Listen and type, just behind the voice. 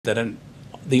that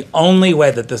the only way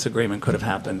that this agreement could have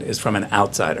happened is from an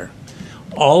outsider.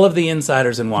 All of the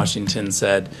insiders in Washington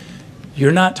said,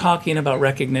 you're not talking about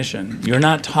recognition. You're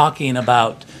not talking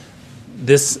about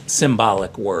this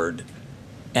symbolic word.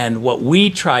 And what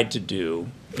we tried to do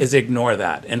is ignore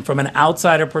that. And from an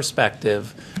outsider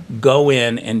perspective, go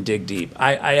in and dig deep.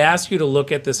 I ask you to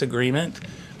look at this agreement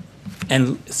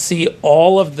and see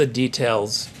all of the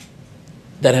details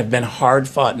that have been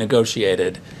hard-fought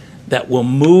negotiated that will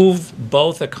move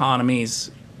both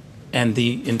economies and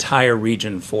the entire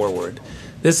region forward.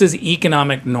 This is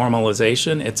economic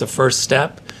normalization. It's a first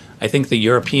step. I think the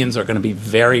Europeans are going to be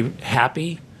very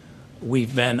happy.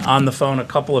 We've been on the phone a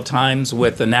couple of times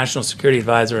with the National Security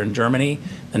Advisor in Germany,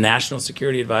 the National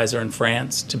Security Advisor in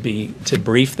France to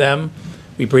brief them.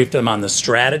 We briefed them on the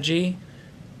strategy,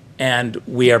 and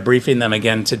we are briefing them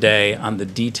again today on the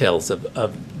details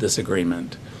of this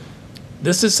agreement.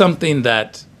 This is something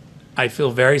that I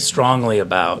feel very strongly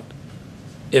about.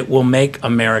 It will make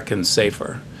Americans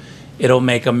safer. It'll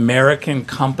make American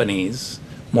companies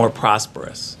more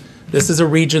prosperous. This is a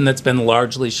region that's been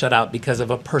largely shut out because of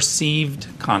a perceived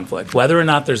conflict. Whether or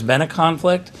not there's been a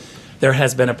conflict, there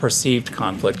has been a perceived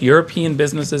conflict. European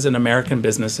businesses and American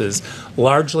businesses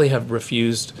largely have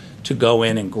refused to go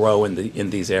in and grow in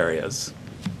these areas.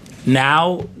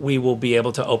 Now we will be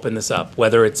able to open this up,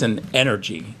 whether it's in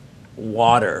energy,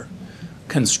 water,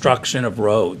 construction of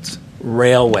roads,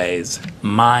 railways,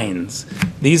 mines.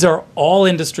 These are all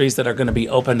industries that are going to be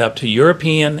opened up to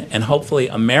European and hopefully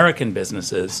American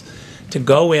businesses to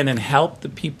go in and help the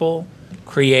people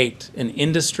create an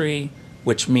industry,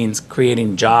 which means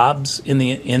creating jobs in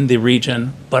the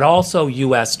region, but also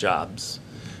U.S. jobs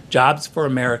for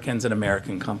Americans and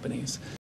American companies.